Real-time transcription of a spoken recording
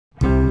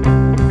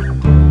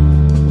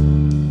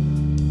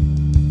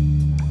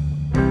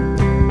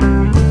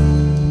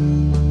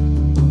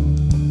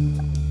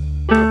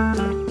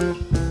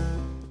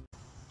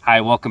Hi,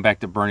 welcome back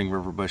to Burning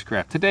River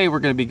Bushcraft. Today we're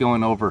going to be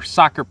going over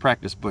soccer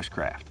practice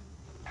bushcraft.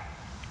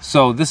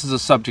 So this is a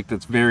subject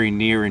that's very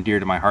near and dear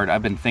to my heart.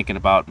 I've been thinking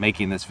about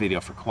making this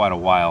video for quite a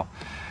while.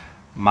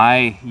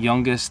 My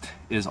youngest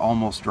is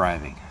almost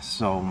driving,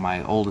 so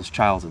my oldest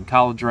child's in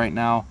college right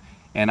now,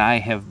 and I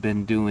have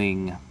been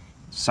doing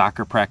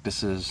soccer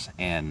practices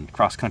and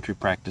cross-country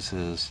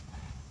practices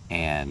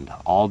and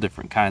all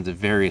different kinds of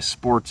various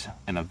sports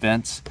and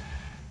events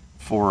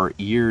for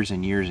years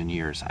and years and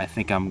years. I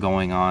think I'm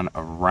going on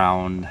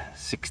around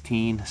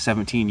 16,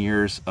 17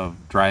 years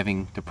of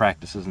driving to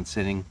practices and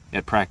sitting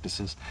at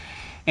practices.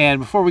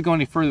 And before we go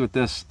any further with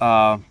this,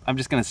 I'm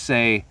just going to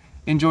say,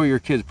 enjoy your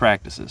kids'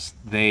 practices.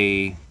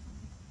 They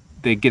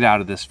get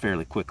out of this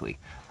fairly quickly.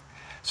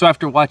 So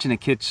after watching a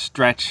kid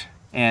stretch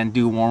and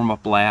do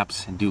warm-up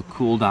laps and do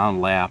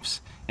cool-down laps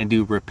and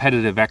do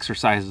repetitive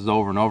exercises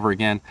over and over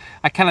again,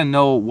 I kind of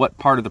know what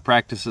part of the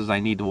practices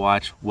I need to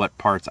watch, what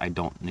parts I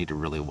don't need to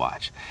really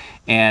watch.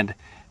 And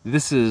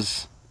this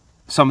is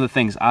some of the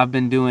things I've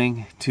been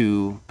doing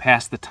to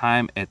pass the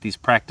time at these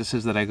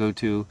practices that I go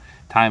to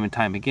time and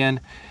time again.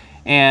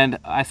 And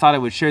I thought I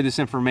would share this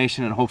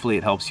information, and hopefully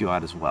it helps you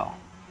out as well.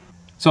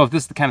 So if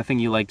this is the kind of thing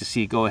you like to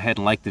see, go ahead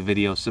and like the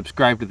video,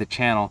 subscribe to the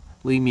channel,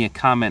 leave me a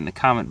comment in the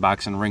comment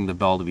box, and ring the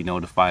bell to be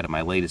notified of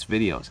my latest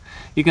videos.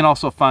 You can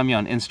also find me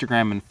on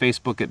Instagram and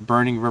Facebook at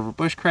Burning River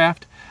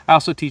Bushcraft. I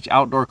also teach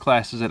outdoor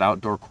classes at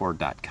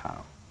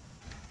outdoorcore.com.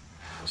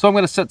 So I'm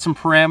going to set some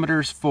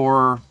parameters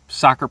for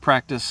soccer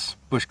practice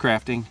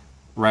bushcrafting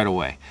right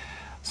away.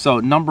 So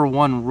number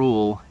one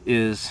rule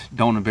is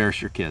don't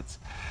embarrass your kids.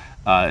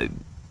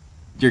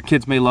 Your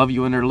kids may love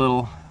you when they're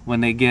little.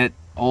 When they get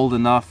old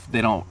enough, they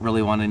don't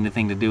really want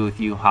anything to do with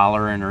you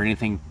hollering or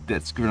anything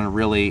that's going to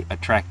really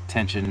attract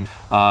attention.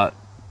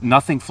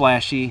 Nothing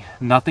flashy,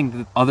 nothing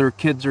that other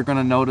kids are going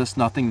to notice,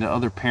 nothing that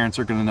other parents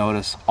are going to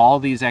notice. All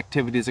these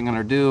activities I'm going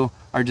to do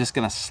are just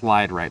going to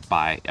slide right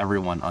by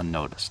everyone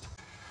unnoticed.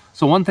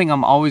 So one thing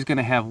I'm always going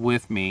to have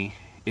with me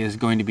is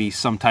going to be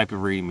some type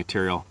of reading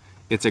material.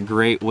 It's a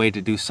great way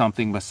to do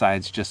something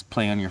besides just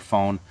play on your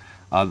phone.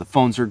 The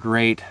phones are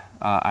great.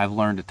 I've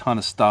learned a ton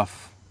of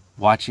stuff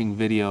watching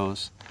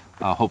videos.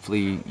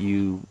 Hopefully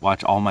you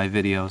watch all my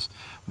videos,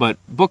 but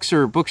books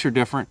are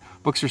different.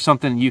 Books are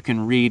something you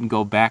can read and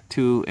go back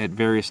to at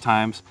various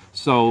times.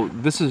 So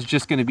this is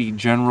just going to be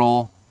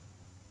general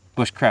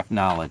bushcraft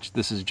knowledge.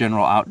 This is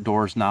general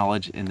outdoors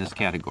knowledge in this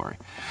category.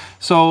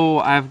 So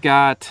I've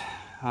got,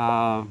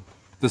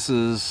 this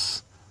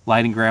is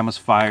Lighting Grandma's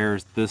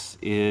Fires. This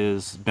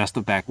is Best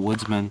of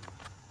Backwoodsman.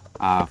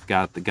 I've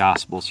got the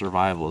Gospel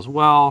Survival as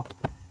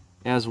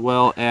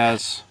well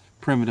as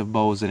Primitive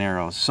Bows and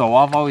Arrows. So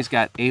I've always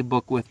got a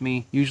book with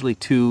me, usually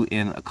two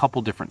in a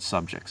couple different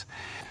subjects.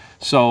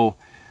 So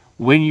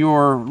when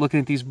you're looking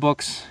at these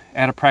books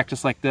at a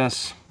practice like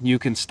this, you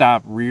can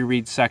stop,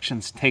 reread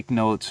sections, take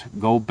notes,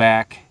 go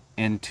back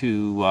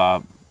into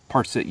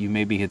parts that you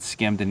maybe had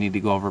skimmed and need to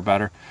go over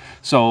better.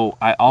 So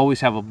I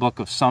always have a book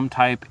of some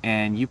type,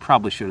 and you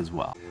probably should as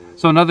well.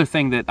 So another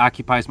thing that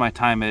occupies my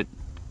time at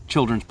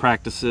children's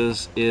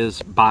practices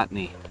is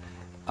botany.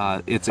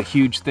 It's a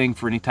huge thing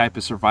for any type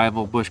of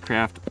survival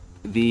bushcraft.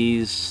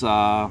 These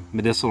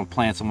medicinal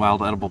plants and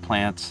wild edible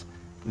plants,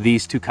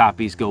 these two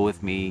copies go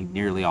with me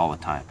nearly all the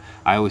time.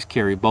 I always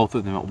carry both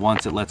of them at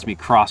once. It lets me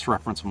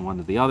cross-reference from one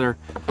to the other.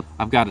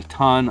 I've got a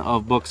ton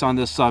of books on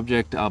this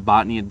subject.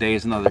 Botany a Day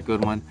is another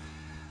good one.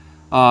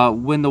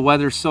 When the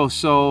weather's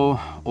so-so,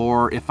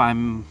 or if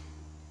I'm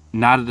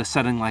not at a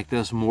setting like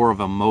this, more of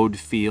a mowed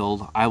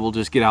field, I will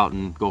just get out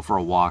and go for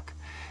a walk,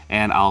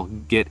 and I'll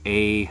get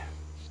a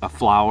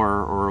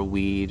flower or a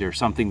weed or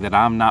something that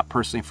I'm not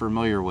personally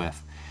familiar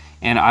with,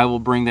 and I will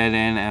bring that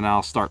in and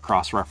I'll start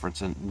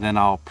cross-referencing. Then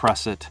I'll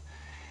press it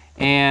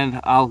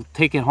and I'll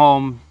take it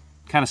home,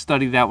 kind of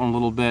study that one a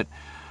little bit.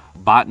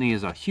 Botany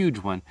is a huge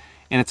one,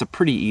 and it's a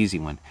pretty easy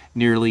one.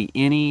 Nearly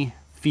any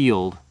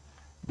field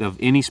of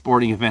any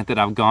sporting event that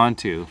I've gone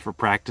to for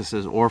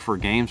practices or for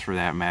games for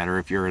that matter,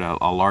 if you're at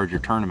a larger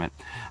tournament,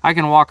 I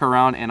can walk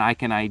around and I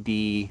can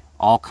ID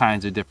all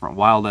kinds of different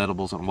wild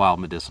edibles and wild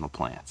medicinal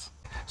plants.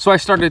 So I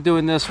started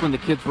doing this when the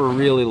kids were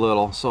really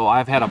little. So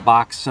I've had a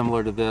box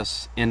similar to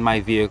this in my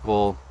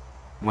vehicle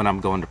when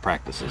I'm going to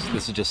practices.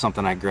 This is just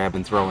something I grab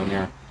and throw in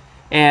there.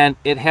 And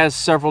it has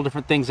several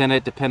different things in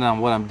it depending on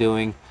what I'm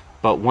doing.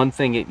 But one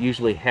thing it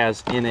usually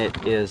has in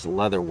it is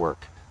leather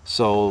work.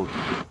 So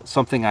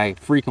something I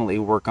frequently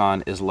work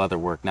on is leather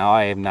work. Now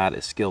I am not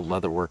a skilled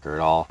leather worker at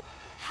all.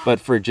 But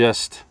for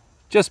just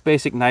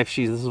basic knife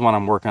sheaths, this is what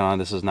I'm working on.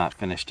 This is not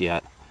finished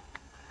yet.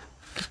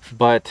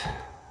 But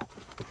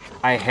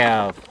I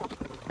have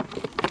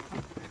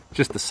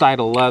just the side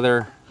of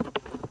leather.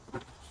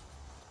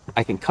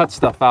 I can cut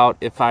stuff out.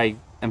 If I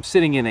am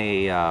sitting in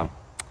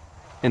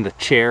in the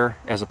chair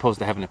as opposed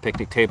to having a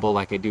picnic table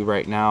like I do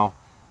right now,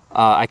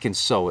 I can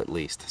sew at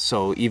least.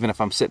 So even if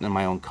I'm sitting in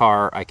my own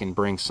car, I can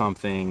bring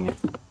something,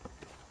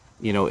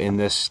 you know, in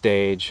this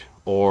stage,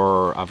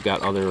 or I've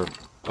got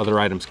other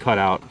items cut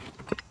out.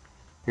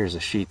 Here's a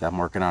sheath I'm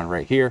working on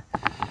right here.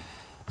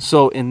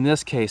 So in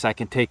this case, I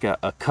can take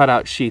a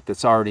cutout sheet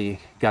that's already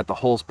got the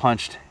holes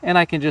punched, and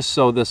I can just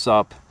sew this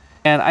up.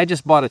 And I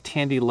just bought a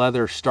Tandy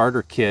leather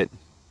starter kit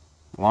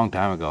a long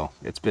time ago.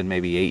 It's been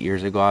maybe 8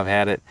 years ago I've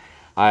had it.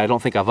 I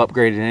don't think I've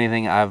upgraded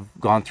anything. I've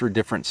gone through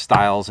different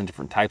styles and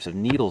different types of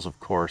needles, of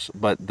course,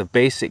 but the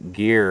basic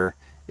gear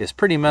is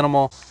pretty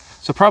minimal.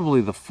 So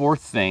probably the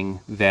fourth thing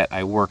that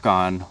I work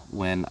on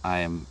when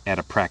I'm at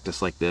a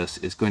practice like this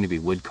is going to be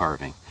wood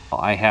carving.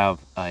 I have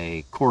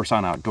a course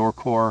on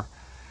Outdoorcore.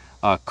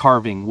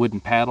 Carving wooden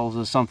paddles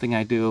is something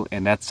I do,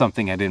 and that's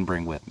something I didn't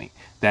bring with me.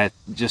 That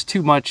just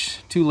too much,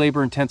 too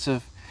labor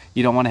intensive.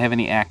 You don't want to have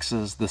any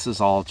axes. This is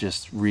all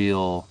just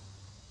real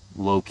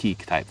low-key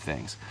type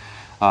things.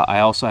 I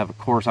also have a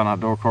course on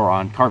Outdoorcore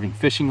on carving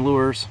fishing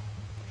lures.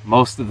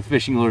 Most of the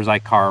fishing lures I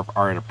carve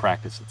are at a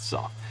practice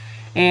itself.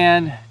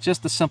 And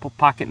just a simple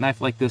pocket knife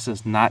like this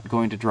is not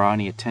going to draw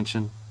any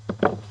attention.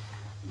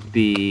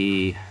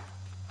 This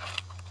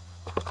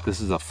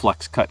is a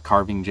flex cut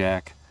carving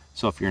jack.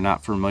 So if you're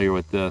not familiar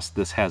with this,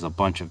 this has a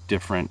bunch of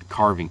different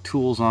carving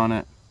tools on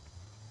it.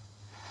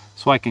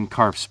 So I can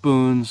carve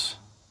spoons.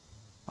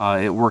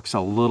 It works a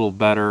little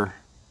better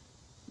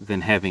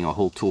than having a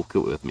whole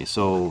toolkit with me.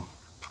 So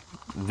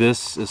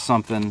this is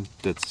something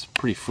that's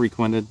pretty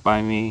frequented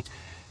by me,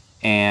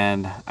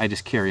 and I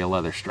just carry a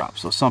leather strap.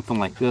 So something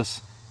like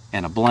this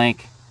and a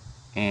blank,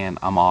 and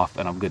I'm off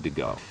and I'm good to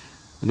go.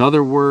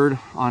 Another word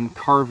on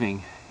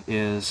carving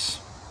is,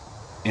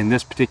 in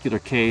this particular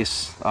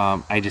case,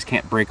 I just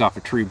can't break off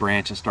a tree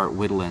branch and start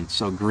whittling.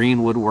 So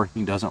green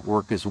woodworking doesn't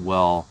work as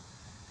well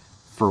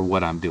for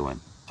what I'm doing.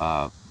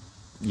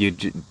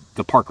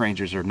 The park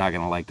rangers are not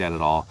going to like that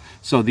at all.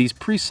 So these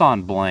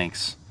pre-sawn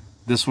blanks,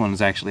 this one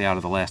is actually out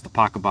of the last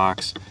Apoca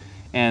box,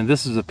 and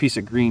this is a piece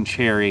of green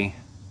cherry,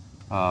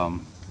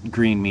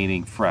 green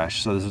meaning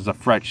fresh. So this is a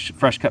fresh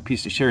cut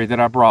piece of cherry that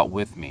I brought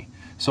with me.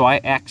 So I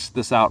axed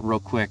this out real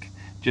quick,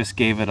 just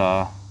gave it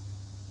a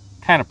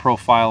kind of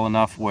profile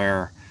enough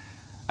where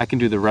I can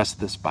do the rest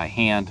of this by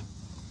hand.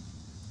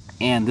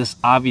 And this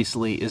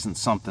obviously isn't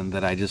something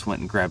that I just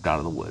went and grabbed out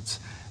of the woods.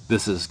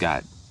 This has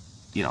got,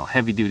 you know,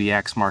 heavy duty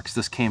axe marks.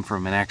 This came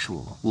from an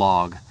actual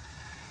log.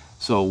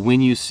 So when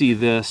you see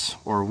this,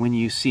 or when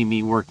you see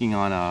me working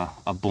on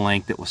a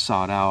blank that was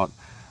sawed out,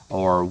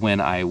 or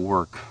when I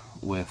work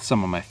with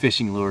some of my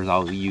fishing lures,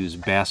 I'll use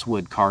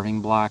basswood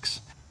carving blocks.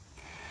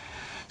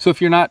 So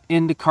if you're not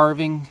into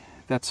carving,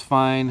 that's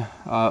fine.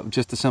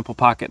 Just a simple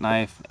pocket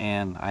knife,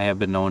 and I have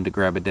been known to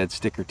grab a dead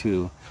stick or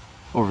two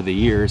over the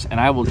years, and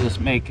I will just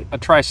make a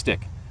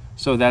tri-stick.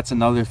 So that's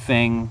another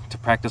thing to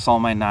practice all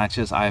my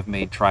notches. I've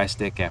made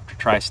tri-stick after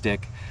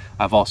tri-stick.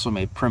 I've also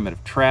made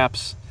primitive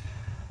traps.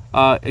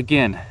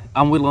 Again,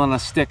 I'm whittling on a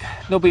stick.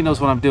 Nobody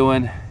knows what I'm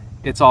doing.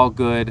 It's all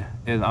good.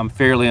 I'm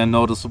fairly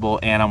unnoticeable,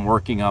 and I'm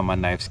working on my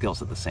knife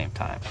skills at the same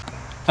time.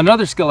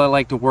 Another skill I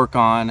like to work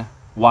on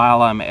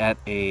while I'm at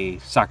a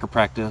soccer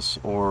practice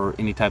or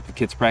any type of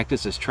kids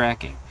practice is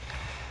tracking.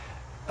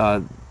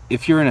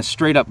 If you're in a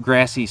straight up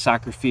grassy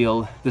soccer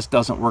field, this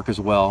doesn't work as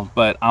well,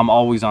 but I'm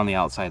always on the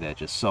outside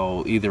edges.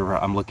 So either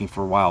I'm looking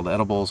for wild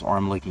edibles or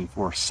I'm looking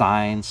for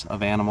signs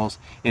of animals.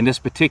 In this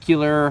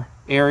particular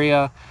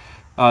area,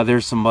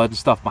 there's some mud and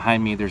stuff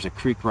behind me. There's a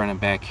creek running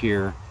back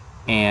here,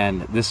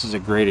 and this is a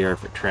great area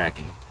for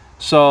tracking.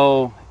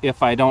 So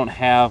if I don't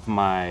have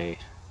my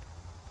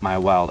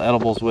wild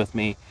edibles with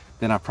me,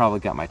 then I've probably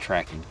got my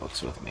tracking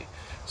books with me.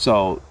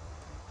 So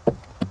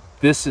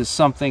this is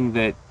something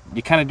that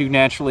you kind of do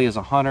naturally as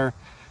a hunter.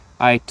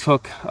 I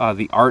took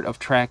the art of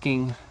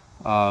tracking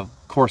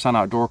course on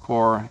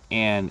Outdoorcore,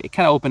 and it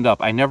kind of opened up.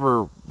 I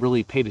never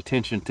really paid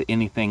attention to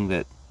anything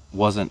that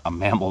wasn't a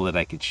mammal that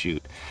I could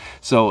shoot.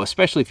 So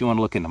especially if you want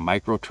to look into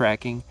micro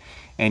tracking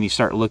and you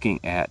start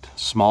looking at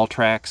small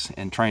tracks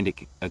and trying to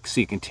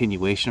see a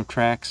continuation of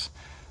tracks,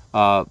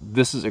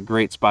 this is a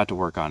great spot to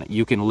work on it.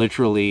 You can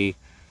literally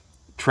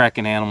track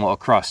an animal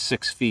across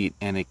 6 feet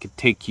and it could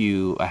take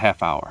you a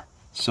half hour.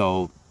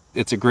 So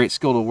it's a great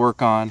skill to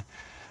work on.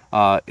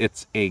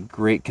 It's a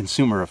great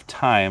consumer of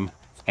time,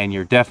 and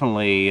you're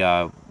definitely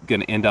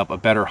going to end up a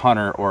better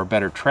hunter or a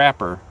better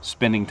trapper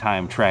spending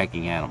time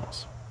tracking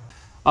animals.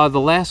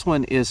 The last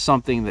one is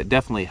something that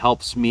definitely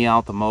helps me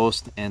out the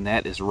most, and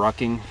that is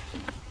rucking.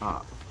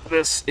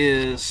 This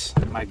is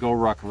my Go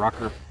Ruck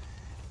rucker,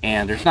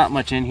 and there's not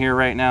much in here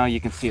right now.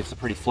 You can see it's a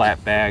pretty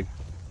flat bag,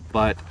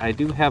 but I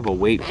do have a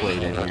weight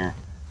plate in here.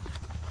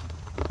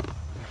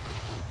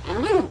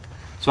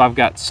 So I've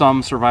got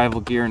some survival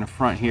gear in the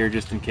front here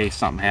just in case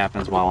something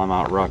happens while I'm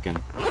out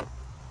rucking.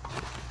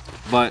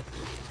 But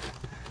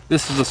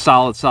this is a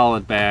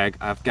solid bag.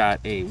 I've got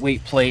a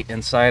weight plate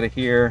inside of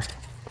here.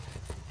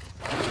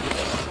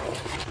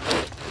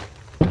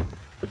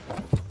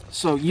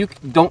 So you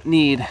don't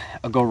need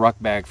a Go Ruck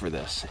bag for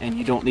this, and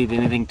you don't need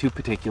anything too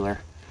particular,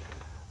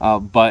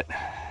 but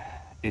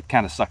it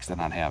kind of sucks to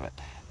not have it.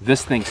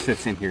 This thing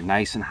sits in here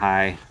nice and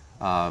high.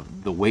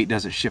 The weight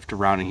doesn't shift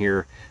around in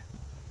here.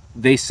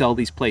 They sell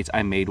these plates.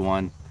 I made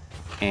one,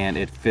 and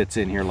it fits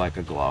in here like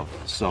a glove.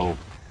 So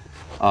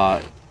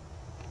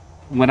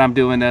when I'm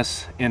doing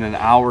this in an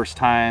hour's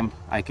time,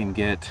 I can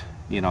get,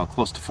 you know,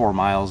 close to 4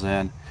 miles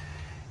in.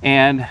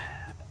 And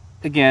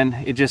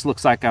again, it just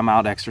looks like I'm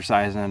out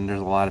exercising. There's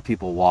a lot of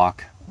people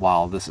walk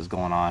while this is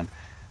going on.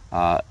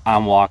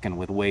 I'm walking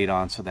with weight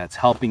on, so that's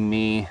helping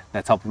me.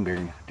 That's helping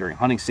me during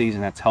hunting season.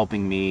 That's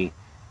helping me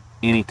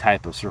any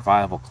type of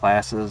survival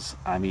classes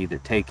I'm either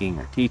taking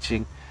or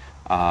teaching.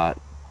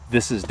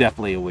 This is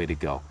definitely a way to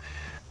go.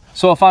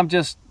 So if I'm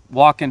just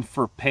walking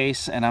for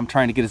pace and I'm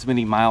trying to get as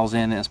many miles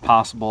in as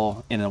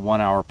possible in a 1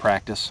 hour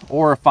practice,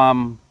 or if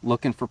I'm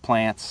looking for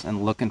plants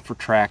and looking for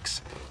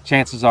tracks,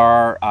 chances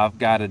are I've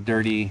got a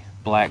dirty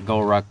black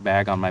Go-Ruck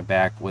bag on my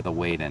back with a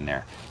weight in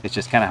there. It's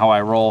just kind of how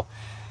I roll.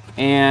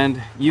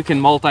 And you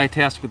can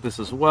multitask with this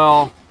as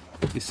well.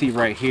 You see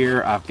right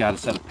here, I've got a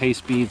set of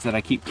pace beads that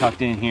I keep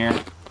tucked in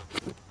here.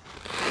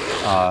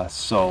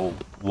 So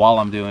while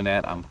I'm doing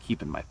that, I'm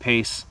keeping my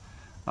pace.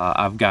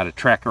 I've got a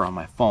tracker on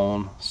my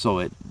phone, so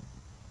it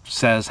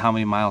says how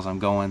many miles I'm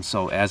going.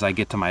 So as I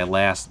get to my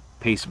last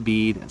pace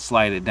bead and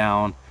slide it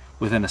down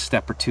within a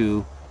step or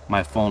two,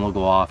 my phone will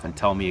go off and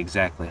tell me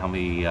exactly how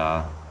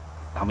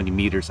many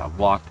meters I've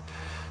walked.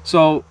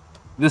 So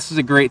this is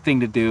a great thing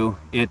to do.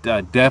 It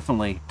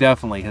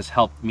definitely has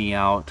helped me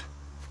out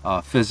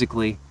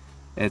physically.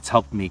 It's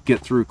helped me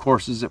get through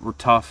courses that were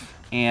tough,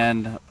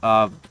 and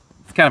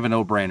it's kind of a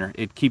no-brainer.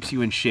 It keeps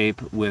you in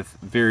shape with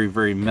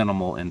very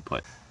minimal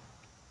input.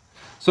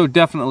 So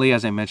definitely,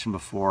 as I mentioned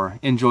before,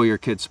 enjoy your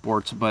kids'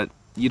 sports, but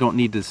you don't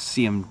need to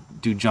see them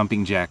do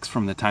jumping jacks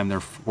from the time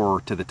they're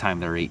 4 to the time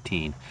they're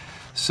 18.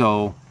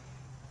 So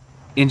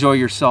enjoy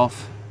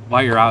yourself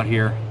while you're out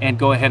here and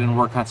go ahead and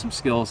work on some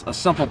skills. A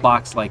simple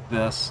box like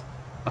this,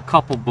 a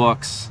couple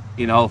books,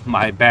 you know,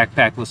 my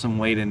backpack with some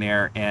weight in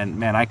there, and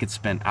man, I could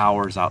spend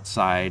hours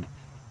outside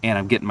and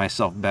I'm getting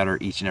myself better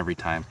each and every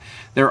time.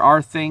 There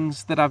are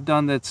things that I've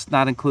done that's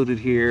not included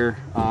here.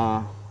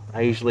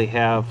 I usually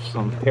have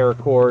some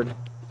paracord.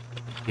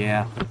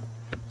 Yeah,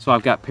 so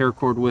I've got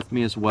paracord with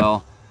me as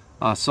well.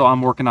 So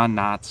I'm working on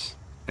knots.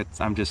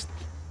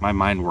 My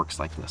mind works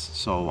like this,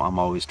 so I'm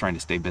always trying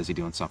to stay busy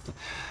doing something.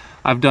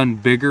 I've done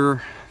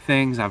bigger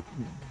things. I've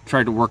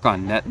tried to work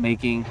on net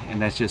making, and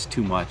that's just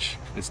too much.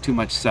 It's too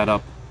much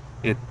setup.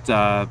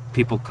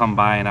 People come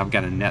by and I've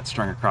got a net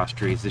strung across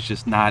trees. It's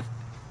just not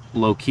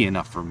low-key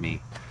enough for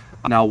me.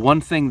 Now,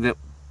 one thing that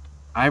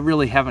I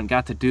really haven't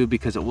got to do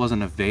because it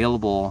wasn't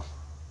available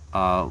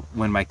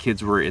when my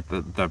kids were at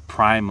the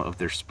prime of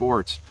their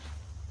sports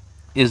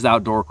is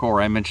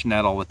Outdoorcore. I mention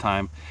that all the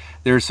time.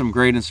 There's some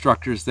great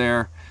instructors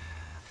there.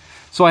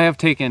 So I have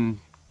taken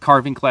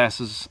carving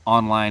classes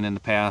online in the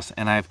past,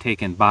 and I've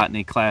taken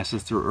botany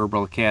classes through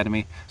Herbal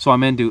Academy. So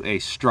I'm into a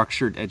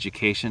structured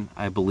education.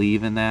 I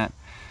believe in that.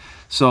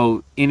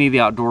 So any of the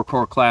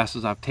Outdoorcore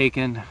classes I've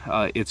taken,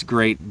 it's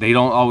great. They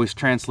don't always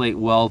translate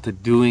well to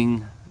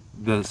doing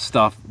the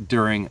stuff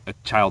during a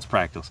child's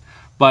practice.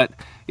 But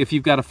if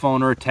you've got a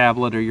phone or a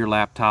tablet or your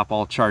laptop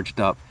all charged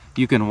up,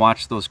 you can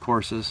watch those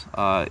courses.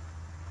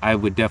 I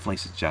would definitely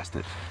suggest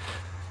it.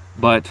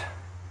 But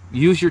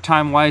use your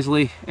time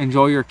wisely,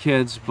 enjoy your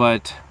kids,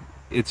 but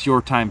it's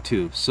your time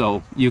too.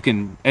 So you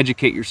can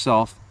educate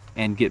yourself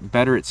and get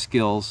better at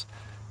skills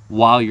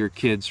while your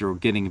kids are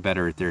getting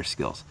better at their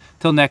skills.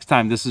 Till next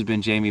time, this has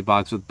been Jamie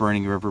Boggs with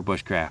Burning River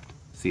Bushcraft.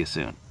 See you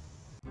soon.